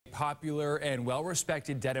popular and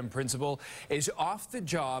well-respected Dedham principal is off the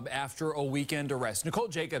job after a weekend arrest. Nicole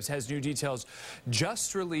Jacobs has new details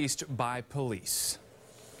just released by police.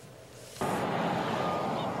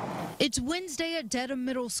 It's Wednesday at Dedham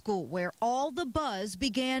Middle School, where all the buzz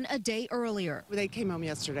began a day earlier. They came home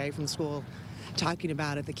yesterday from school talking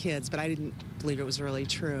about it, the kids, but I didn't believe it was really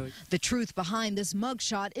true. The truth behind this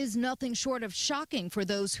mugshot is nothing short of shocking for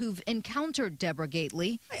those who've encountered Debra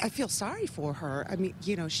Gately. I feel sorry for her. I mean,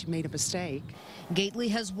 you know, she made a mistake. Gately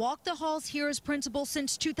has walked the halls here as principal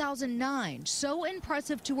since 2009. So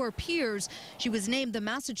impressive to her peers, she was named the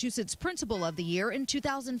Massachusetts Principal of the Year in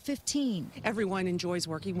 2015. Everyone enjoys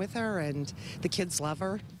working with her, and the kids love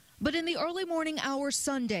her. But in the early morning hours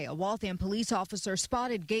Sunday, a Waltham police officer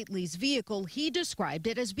spotted Gately's vehicle. He described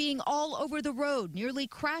it as being all over the road, nearly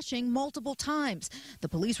crashing multiple times. The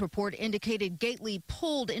police report indicated Gately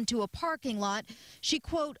pulled into a parking lot. She,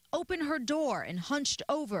 quote, opened her door and hunched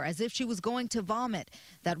over as if she was going to vomit.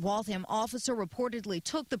 That Waltham officer reportedly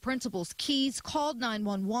took the principal's keys, called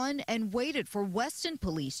 911, and waited for Weston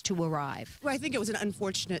police to arrive. Well, I think it was an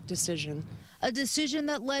unfortunate decision. A decision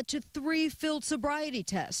that led to 3 field sobriety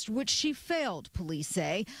tests, which she failed, police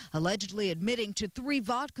say, allegedly admitting to 3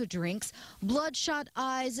 vodka drinks, bloodshot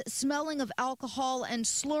eyes, smelling of alcohol, and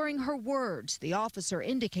slurring her words, the officer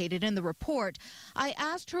indicated in the report. I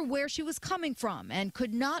asked her where she was coming from and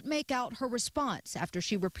could not make out her response after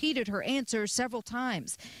she repeated her answer several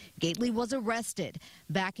times. Gately was arrested.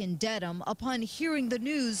 Back in Dedham, upon hearing the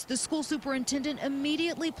news, the school superintendent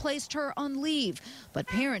immediately placed her on leave, but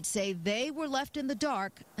parents say they were left in the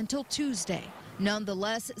dark until Tuesday.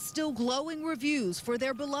 Nonetheless, still glowing reviews for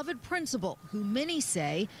their beloved principal, who many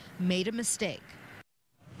say made a mistake.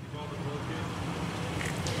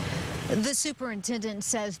 The superintendent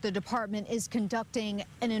says the department is conducting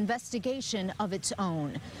an investigation of its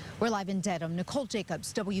own. We're live in Dedham. Nicole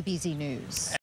Jacobs, WBZ News.